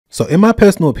So in my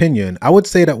personal opinion, I would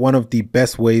say that one of the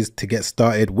best ways to get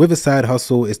started with a side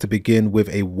hustle is to begin with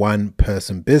a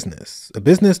one-person business. A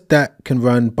business that can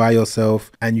run by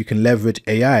yourself and you can leverage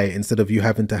AI instead of you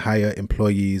having to hire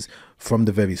employees from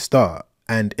the very start.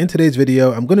 And in today's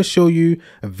video, I'm going to show you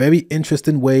a very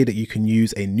interesting way that you can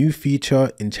use a new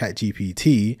feature in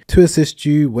ChatGPT to assist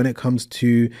you when it comes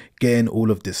to getting all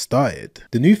of this started.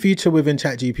 The new feature within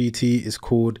ChatGPT is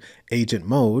called Agent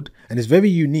Mode, and it's very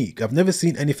unique. I've never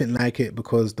seen anything like it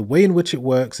because the way in which it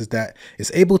works is that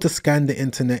it's able to scan the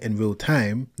internet in real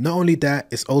time. Not only that,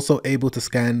 it's also able to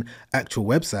scan actual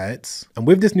websites. And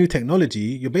with this new technology,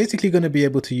 you're basically going to be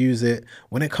able to use it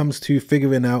when it comes to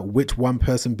figuring out which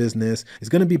one-person business is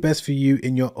going to be best for you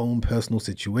in your own personal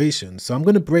situation. So I'm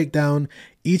going to break down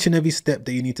each and every step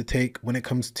that you need to take when it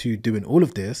comes to doing all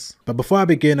of this. But before I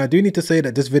begin, I do need to say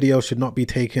that this video should not be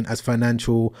taken as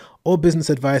financial or business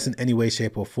advice in any way,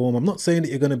 shape or form. I'm not saying that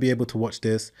you're going to be able to watch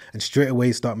this and straight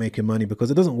away start making money, because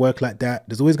it doesn't work like that.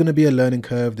 There's always going to be a learning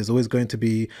curve. There's always going to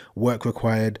be work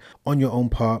required on your own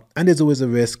part, and there's always a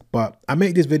risk. But I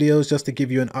make these videos just to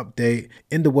give you an update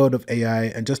in the world of AI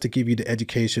and just to give you the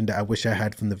education that I wish I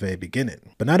had from the very beginning.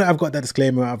 But now that I've got that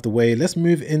disclaimer out of the way, let's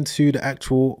move into the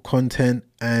actual content.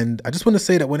 And I just want to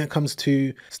say that when it comes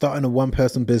to starting a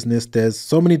one-person business, there's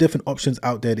so many different options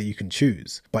out there that you can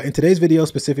choose. But in today's video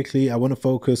specifically, I want to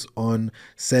focus on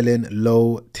selling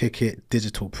low-ticket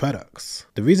digital products.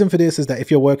 The reason for this is that if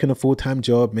you're working a full-time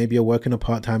job, maybe you're working a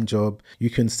part-time job,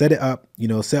 you can set it up,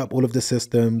 set up all of the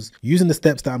systems using the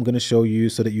steps that I'm going to show you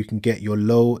so that you can get your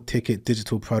low-ticket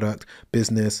digital product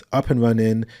business up and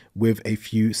running with a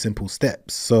few simple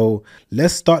steps. So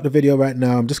let's start the video right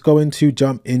now. I'm just going to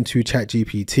jump into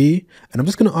ChatGPT. And I'm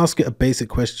just going to ask it a basic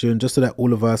question just so that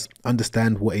all of us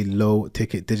understand what a low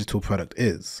ticket digital product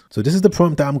is. So this is the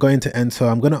prompt that I'm going to enter.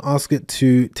 I'm going to ask it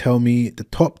to tell me the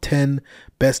top 10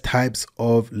 best types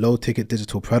of low ticket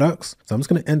digital products. So I'm just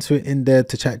going to enter it in there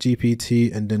to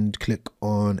ChatGPT and then click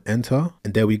on enter.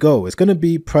 And there we go. It's going to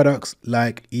be products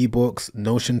like ebooks,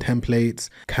 Notion templates,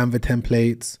 Canva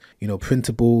templates,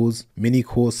 printables, mini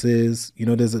courses.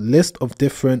 There's a list of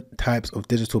different types of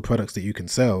digital products that you can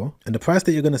sell. And the price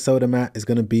that you're going to sell them at is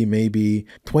going to be maybe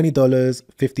 $20,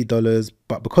 $50.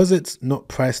 But because it's not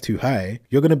priced too high,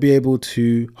 you're going to be able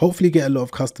to hopefully get a lot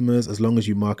of customers as long as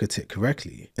you market it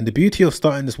correctly. And the beauty of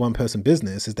starting this one-person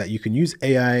business is that you can use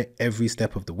AI every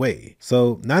step of the way.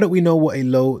 So now that we know what a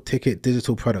low-ticket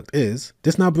digital product is,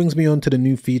 this now brings me on to the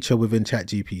new feature within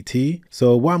ChatGPT.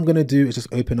 So what I'm going to do is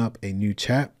just open up a new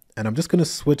chat. And I'm just going to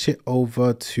switch it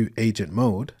over to agent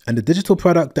mode. And the digital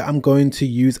product that I'm going to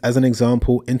use as an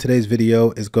example in today's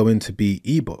video is going to be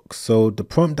ebooks. So the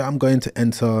prompt that I'm going to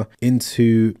enter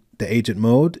into the agent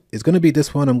mode is going to be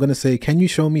this one. I'm going to say, can you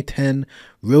show me 10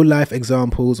 real life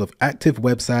examples of active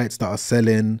websites that are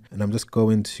selling? And I'm just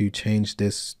going to change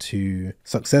this to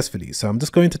successfully. So I'm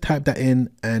just going to type that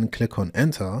in and click on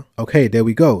enter. Okay, there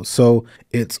we go. So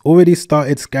it's already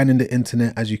started scanning the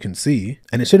internet, as you can see,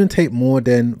 and it shouldn't take more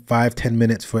than 5-10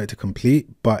 minutes for it to complete,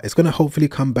 but it's going to hopefully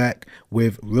come back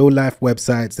with real life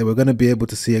websites that we're going to be able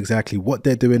to see exactly what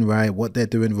they're doing right, what they're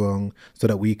doing wrong, so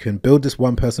that we can build this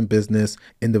one-person business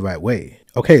in the right way.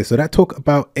 Okay, so that took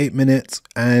about 8 minutes,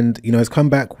 and it's come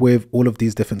back with all of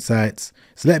these different sites.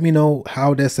 So let me know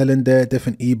how they're selling their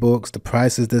different ebooks, the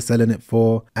prices they're selling it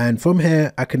for. And from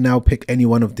here, I can now pick any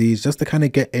one of these just to kind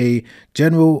of get a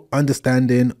general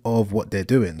understanding of what they're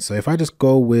doing. So if I just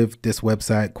go with this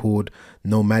website called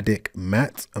Nomadic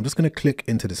Mat, I'm just going to click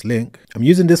into this link. I'm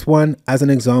using this one as an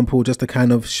example just to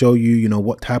kind of show you,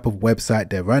 what type of website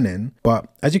they're running. But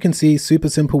as you can see, super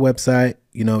simple website.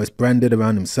 It's branded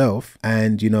around himself,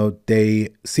 and they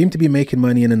seem to be making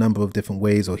money in a number of different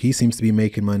ways, or he seems to be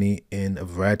making money in a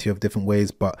variety of different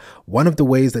ways. But one of the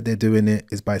ways that they're doing it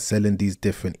is by selling these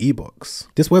different ebooks.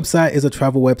 This website is a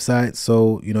travel website,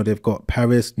 so they've got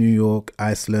Paris, New York,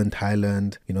 Iceland,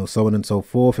 Thailand, so on and so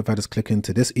forth. If I just click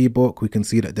into this ebook, we can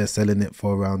see that they're selling it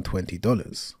for around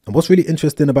 $20. And what's really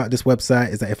interesting about this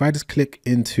website is that if I just click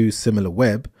into similar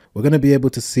web, we're going to be able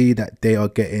to see that they are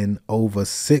getting over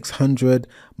 600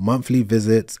 monthly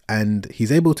visits, and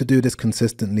he's able to do this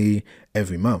consistently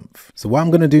every month. So what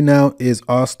I'm going to do now is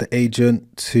ask the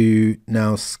agent to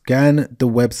now scan the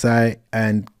website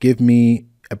and give me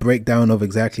a breakdown of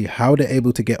exactly how they're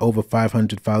able to get over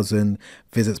 500,000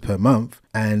 visits per month,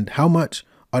 and how much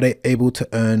are they able to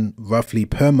earn roughly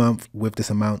per month with this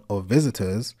amount of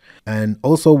visitors, and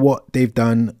also what they've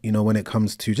done, when it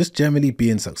comes to just generally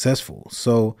being successful.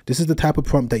 So this is the type of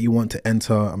prompt that you want to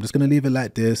enter. I'm just going to leave it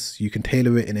like this. You can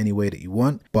tailor it in any way that you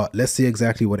want, but let's see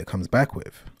exactly what it comes back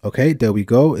with. Okay, there we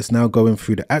go. It's now going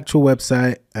through the actual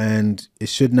website and it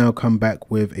should now come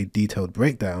back with a detailed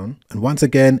breakdown. And once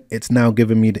again, it's now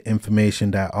giving me the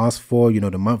information that I asked for,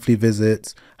 the monthly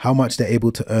visits, how much they're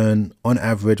able to earn. On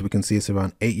average, we can see it's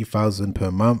around 80,000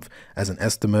 per month as an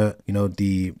estimate,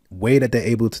 the way that they're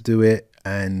able to do it,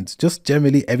 and just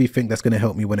generally everything that's going to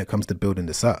help me when it comes to building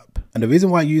this up. And the reason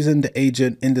why using the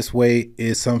agent in this way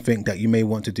is something that you may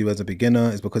want to do as a beginner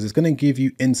is because it's going to give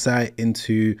you insight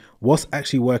into what's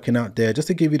actually working out there, just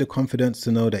to give you the confidence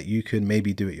to know that you can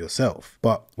maybe do it yourself.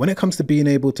 But when it comes to being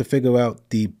able to figure out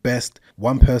the best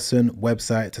one-person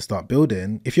website to start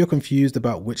building, if you're confused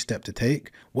about which step to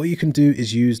take, what you can do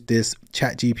is use this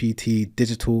ChatGPT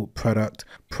digital product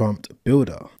prompt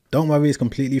builder. Don't worry, it's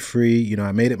completely free.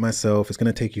 I made it myself. It's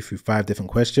going to take you through 5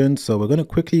 different questions. So we're going to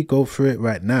quickly go through it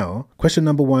right now. Question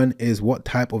number 1 is, what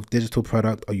type of digital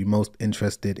product are you most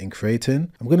interested in creating?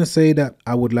 I'm going to say that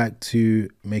I would like to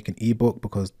make an ebook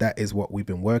because that is what we've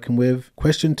been working with.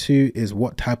 Question 2 is,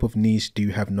 what type of niche do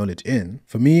you have knowledge in?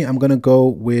 For me, I'm going to go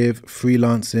with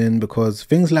freelancing because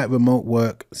things like remote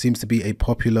work seems to be a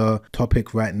popular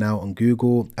topic right now on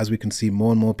Google, as we can see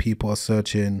more and more people are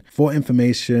searching for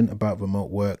information about remote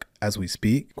work as we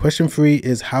speak. Question 3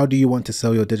 is, how do you want to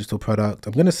sell your digital product?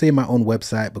 I'm going to say my own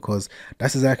website because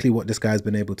that's exactly what this guy's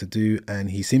been able to do,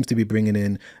 and he seems to be bringing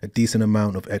in a decent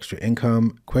amount of extra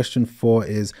income. Question 4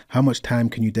 is, how much time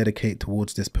can you dedicate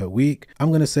towards this per week? I'm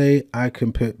going to say I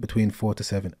can put between 4 to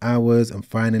 7 hours. And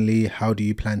finally, how do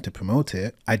you plan to promote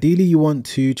it? Ideally, you want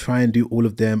to try and do all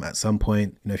of them at some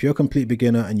point. If you're a complete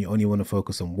beginner and you only want to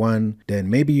focus on one, then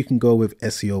maybe you can go with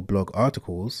SEO blog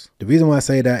articles. The reason why I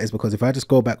say that is because if I just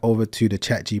go back over to the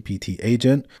ChatGPT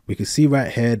agent, we can see right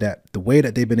here that the way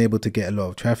that they've been able to get a lot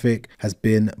of traffic has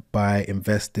been by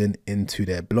investing into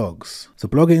their blogs. So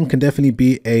blogging can definitely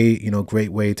be a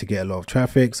great way to get a lot of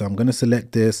traffic. So I'm going to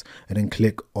select this and then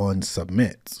click on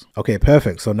submit. Okay,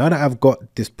 perfect. So now that I've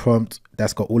got this prompt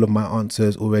that's got all of my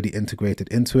answers already integrated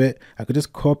into it, I could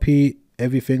just copy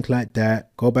everything like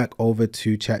that, go back over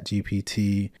to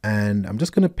ChatGPT, and I'm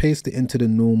just going to paste it into the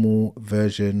normal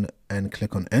version and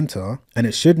click on enter. And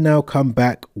it should now come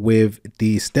back with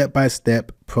the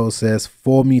step-by-step process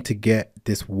for me to get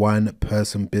this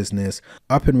one-person business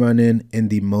up and running in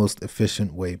the most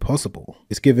efficient way possible.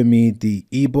 It's giving me the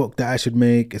ebook that I should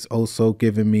make. It's also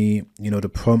giving me, the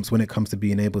prompts when it comes to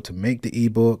being able to make the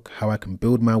ebook, how I can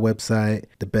build my website,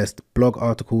 the best blog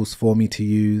articles for me to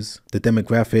use, the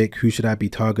demographic, who should I be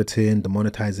targeting, the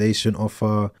monetization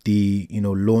offer, the,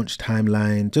 launch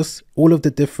timeline, just all of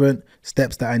the different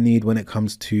steps that I need when it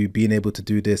comes to being able to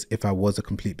do this if I was a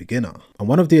complete beginner. And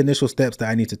one of the initial steps that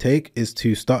I need to take is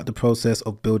to start the process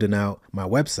of building out my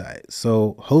website.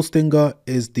 So Hostinger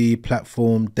is the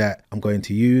platform that I'm going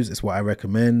to use. It's what I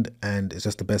recommend, and it's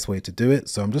just the best way to do it.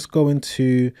 So I'm just going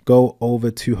to go over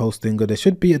to Hostinger. There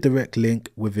should be a direct link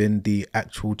within the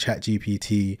actual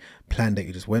ChatGPT plan that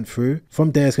you just went through.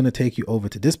 From there, it's going to take you over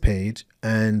to this page,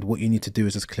 and what you need to do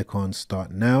is just click on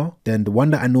start now. Then the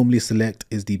one that I normally select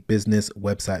is the business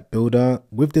website builder.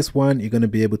 With this one, you're going to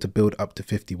be able to build up to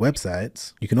 50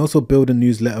 websites. You can also build a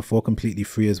newsletter for completely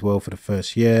free as well for the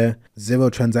first year, 0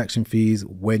 transaction fees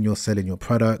when you're selling your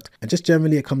product, and just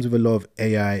generally it comes with a lot of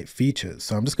AI features.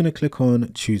 So I'm just going to click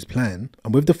on choose plan,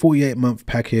 and with the 48-month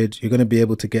package, you're going to be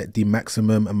able to get the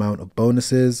maximum amount of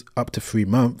bonuses up to 3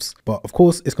 months. But of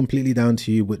course, it's completely down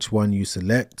to you which one you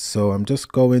select. So I'm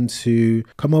just going to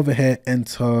come over here,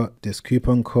 enter this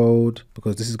coupon code,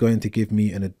 because this is going to give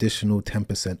me an additional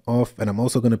 10% off, and I'm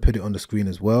also going to put it on the screen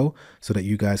as well so that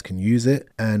you guys can use it.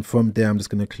 And from there, I'm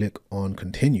just going to click on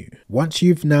continue. Once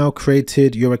you've now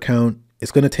created your account,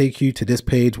 it's going to take you to this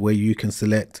page where you can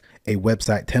select a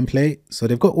website template. So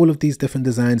they've got all of these different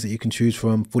designs that you can choose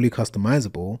from, fully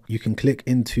customizable. You can click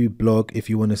into blog if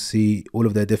you want to see all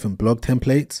of their different blog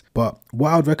templates. But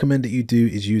what I would recommend that you do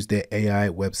is use their AI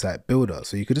website builder.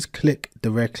 So you could just click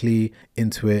directly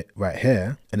into it right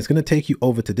here, and it's going to take you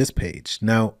over to this page.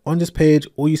 Now on this page,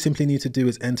 all you simply need to do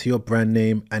is enter your brand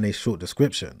name and a short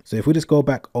description. So if we just go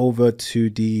back over to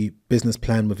the business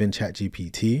plan within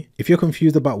ChatGPT, if you're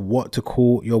confused about what to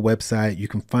call your website, you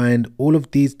can find all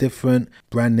of these different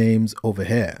brand names over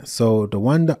here. So the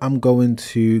one that I'm going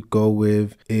to go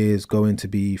with is going to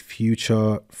be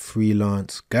Future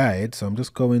Freelance Guide. So I'm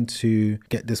just going to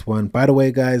get this one. By the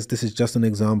way, guys, this is just an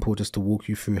example just to walk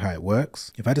you through how it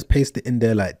works. If I just paste it in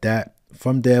there like that,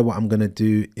 From there, what I'm going to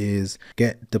do is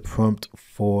get the prompt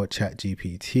for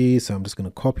ChatGPT. So I'm just going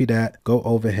to copy that, go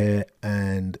over here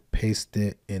and paste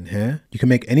it in here. You can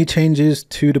make any changes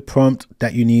to the prompt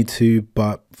that you need to,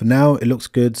 but for now it looks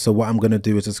good. So what I'm going to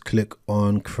do is just click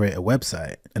on create a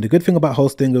website. And the good thing about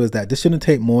Hostinger is that this shouldn't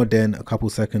take more than a couple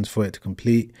seconds for it to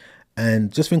complete.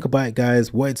 And just think about it,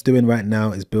 guys. What it's doing right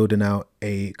now is building out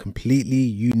a completely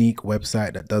unique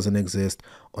website that doesn't exist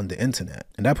on the internet.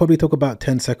 And that probably took about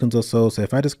 10 seconds or so. So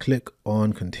if I just click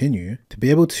on continue, to be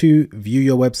able to view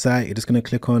your website, you're just going to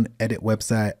click on edit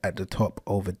website at the top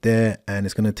over there, and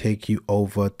it's going to take you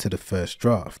over to the first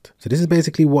draft. So this is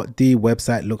basically what the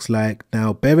website looks like.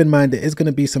 Now, bear in mind, there is going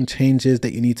to be some changes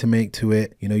that you need to make to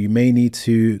it. You know, you may need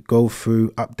to go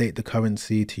through, update the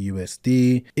currency to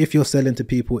USD. If you're selling to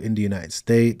people in the United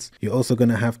States, you're also going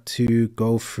to have to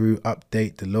go through,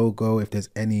 update the logo if there's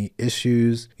any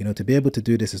issues. You know, to be able to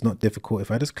do this is not difficult. If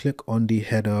I just click on the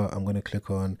header, I'm going to click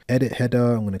on edit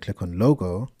header, I'm going to click on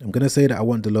logo. I'm going to say that I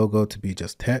want the logo to be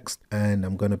just text, and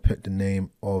I'm going to put the name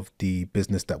of the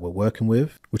business that we're working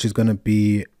with, which is going to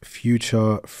be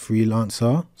Future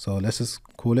Freelancer. So let's just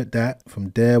call it that. From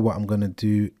there, what I'm going to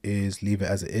do is leave it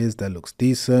as it is. That looks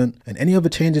decent. And any other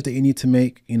changes that you need to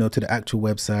make, you know, to the actual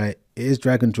website, it is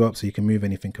drag and drop, so you can move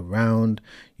anything around.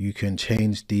 You can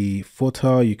change the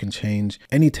footer, you can change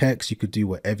any text, you could do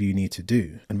whatever you need to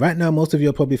do. And right now, most of you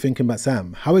are probably thinking, but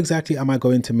Sam, how exactly am I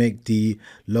going to make the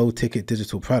low ticket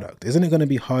digital product? Isn't it going to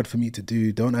be hard for me to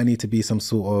do? Don't I need to be some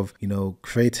sort of, you know,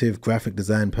 creative graphic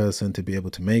design person to be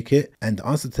able to make it? And the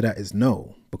answer to that is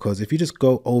no. Because if you just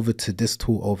go over to this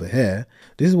tool over here,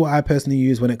 this is what I personally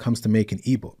use when it comes to making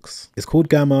ebooks. It's called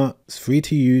Gamma. It's free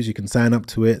to use. You can sign up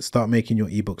to it, start making your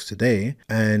ebooks today.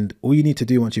 And all you need to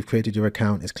do once you've created your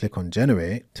account is click on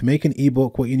generate. To make an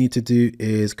ebook, what you need to do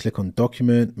is click on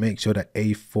document, make sure that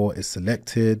A4 is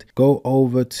selected, go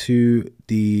over to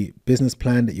the business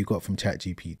plan that you got from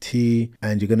ChatGPT,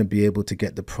 and you're going to be able to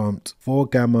get the prompt for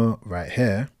Gamma right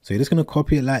here. So you're just going to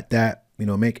copy it like that. You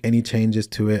know, make any changes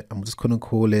to it. I'm just going to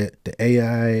call it the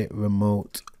AI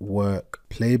Remote Work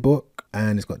Playbook.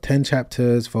 And it's got 10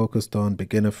 chapters focused on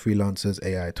beginner freelancers,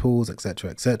 AI tools, etc.,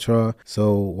 etc.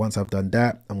 So once I've done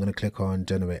that, I'm going to click on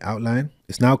generate outline.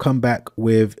 It's now come back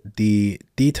with the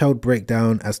detailed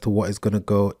breakdown as to what is going to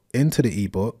go into the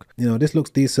ebook. You know, this looks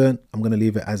decent. I'm going to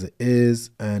leave it as it is,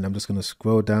 and I'm just going to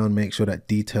scroll down, make sure that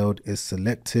detailed is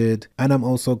selected. And I'm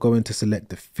also going to select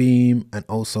the theme and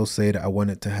also say that I want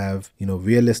it to have, you know,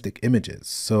 realistic images.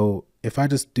 So if I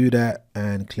just do that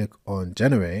and click on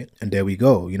generate, and there we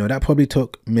go. You know, that probably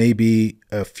took maybe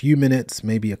a few minutes,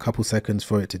 maybe a couple seconds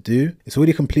for it to do. It's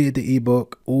already completed the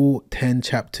ebook. All 10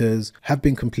 chapters have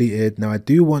been completed. Now, I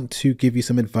do want to give you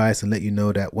some advice and let you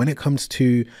know that when it comes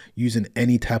to using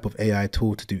any type of AI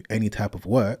tool to do any type of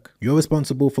work, you're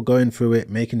responsible for going through it,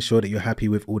 making sure that you're happy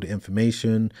with all the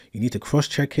information. You need to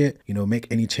cross-check it, you know, make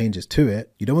any changes to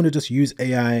it. You don't want to just use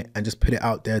AI and just put it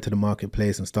out there to the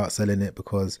marketplace and start selling it,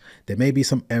 because there may be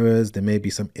some errors, there may be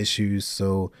some issues.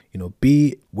 So, you know,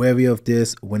 be wary of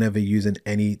this whenever using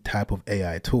any type of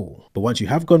AI tool. But once you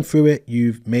have gone through it,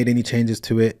 you've made any changes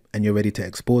to it, and you're ready to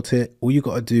export it, all you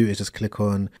got to do is just click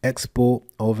on export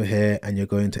over here, and you're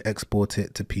going to export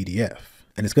it to PDF.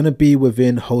 And it's going to be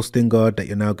within Hostinger that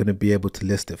you're now going to be able to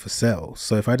list it for sale.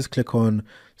 So if I just click on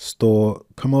store,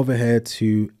 come over here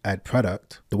to add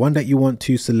product, the one that you want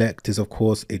to select is of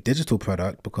course a digital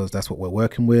product, because that's what we're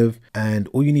working with. And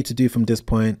all you need to do from this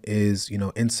point is, you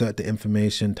know, insert the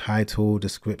information, title,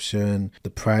 description,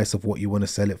 the price of what you want to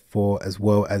sell it for, as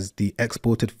well as the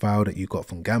exported file that you got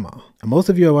from Gamma. And most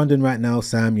of you are wondering right now,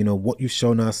 Sam, you know, what you've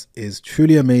shown us is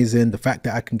truly amazing. The fact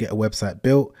that I can get a website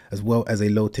built as well as a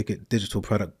low ticket digital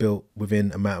product built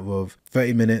within a matter of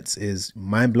 30 minutes is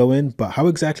mind-blowing. But how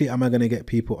exactly am I going to get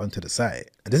people onto the site?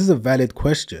 And this is a valid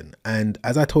question. And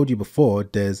as I told you before,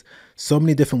 there's so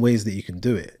many different ways that you can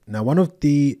do it. Now, one of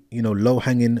the, you know,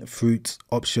 low-hanging fruit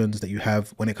options that you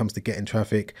have when it comes to getting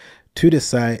traffic to this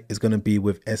site is going to be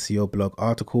with SEO blog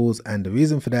articles. And the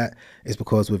reason for that is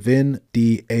because within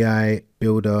the AI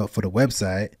builder for the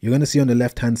website, you're going to see on the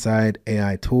left-hand side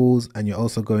AI tools, and you're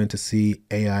also going to see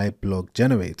AI blog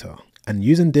generator. And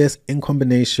using this in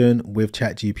combination with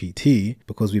ChatGPT,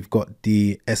 because we've got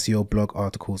the SEO blog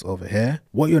articles over here,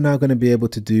 what you're now going to be able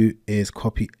to do is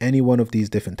copy any one of these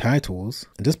different titles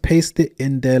and just paste it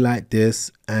in there like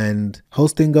this, and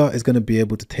Hostinger is going to be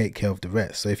able to take care of the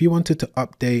rest. So if you wanted to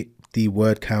update the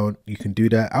word count, you can do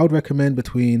that. I would recommend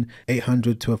between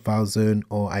 800 to 1,000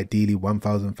 or ideally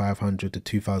 1,500 to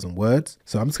 2,000 words.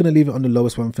 So I'm just going to leave it on the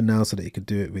lowest one for now so that you can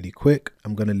do it really quick.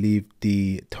 I'm going to leave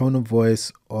the tone of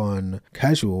voice on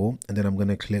casual, and then I'm going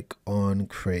to click on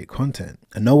create content.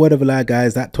 And no word of a lie,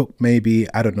 guys, that took maybe,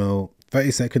 I don't know,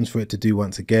 30 seconds for it to do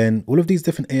once again. All of these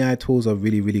different AI tools are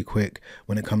really, really quick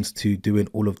when it comes to doing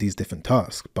all of these different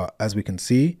tasks. But as we can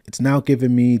see, it's now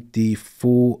giving me the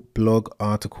full blog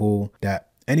article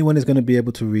that anyone is going to be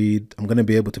able to read. I'm going to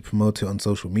be able to promote it on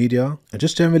social media. And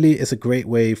just generally, it's a great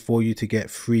way for you to get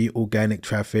free organic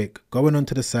traffic going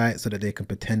onto the site so that they can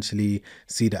potentially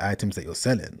see the items that you're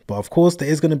selling. But of course, there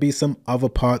is going to be some other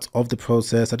parts of the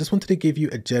process. I just wanted to give you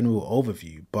a general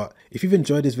overview. But if you've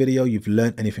enjoyed this video, you've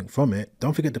learned anything from it,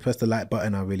 don't forget to press the like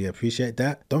button. I really appreciate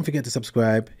that. Don't forget to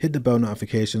subscribe, hit the bell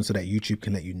notification so that YouTube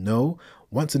can let you know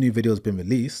once a new video has been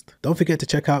released. Don't forget to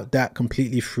check out that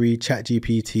completely free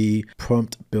ChatGPT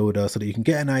prompt builder so that you can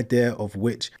get an idea of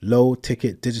which low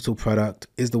ticket digital product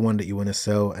is the one that you want to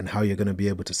sell and how you're going to be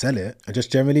able to sell it. And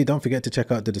just generally, don't forget to check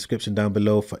out the description down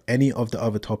below for any of the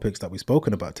other topics that we've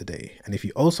spoken about today. And if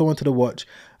you also wanted to watch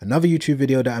another YouTube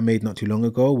video that I made not too long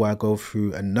ago where I go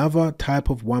through another type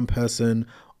of one-person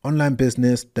online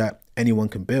business that anyone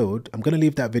can build, I'm going to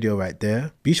leave that video right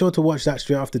there. Be sure to watch that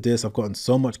straight after this. I've gotten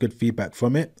so much good feedback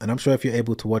from it, and I'm sure if you're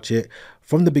able to watch it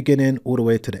from the beginning all the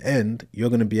way to the end, you're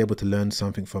going to be able to learn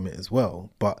something from it as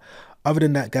well. But other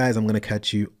than that, guys, I'm going to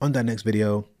catch you on that next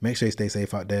video. Make sure you stay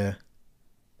safe out there.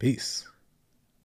 Peace.